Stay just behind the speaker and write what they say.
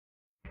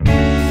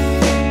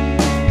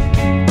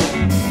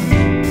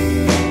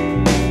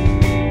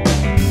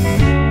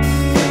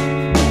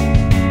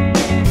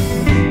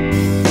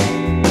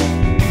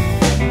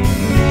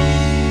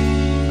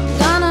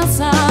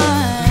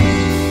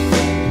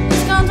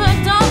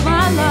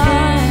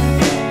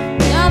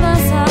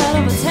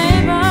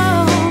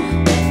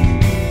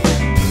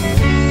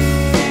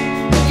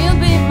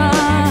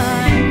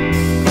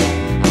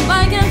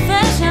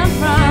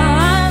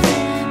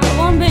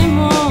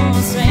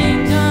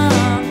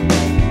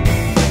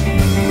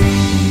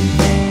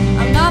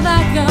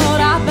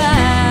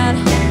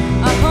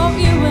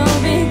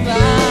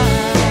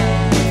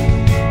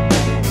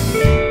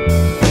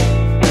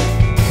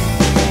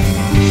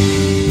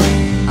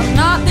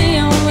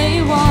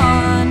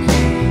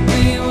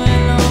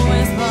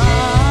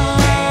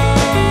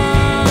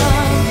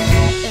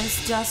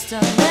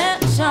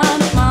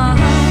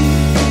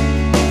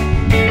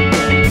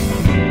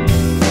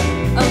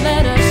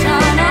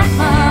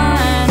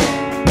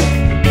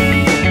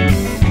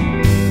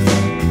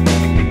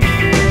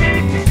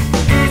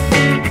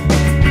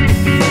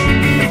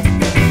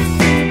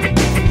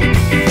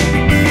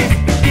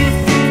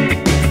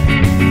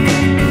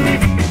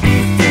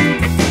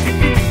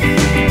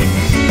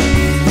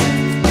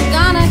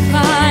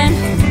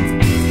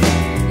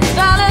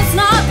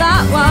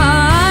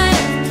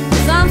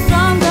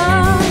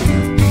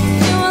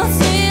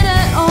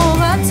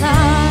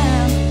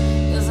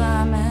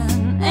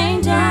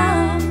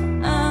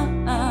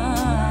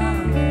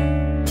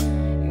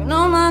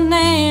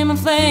name a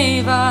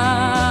flavor.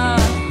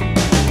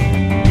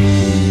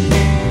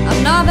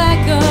 I'm not that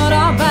good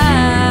or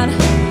bad,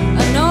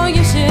 I know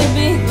you should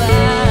be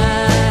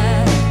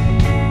glad.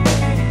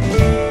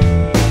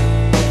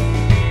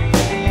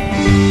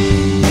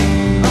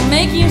 I'll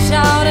make you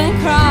shout and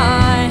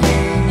cry,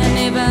 and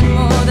even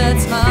more that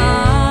smile.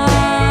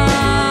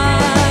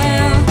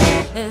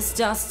 It's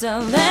just a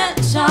little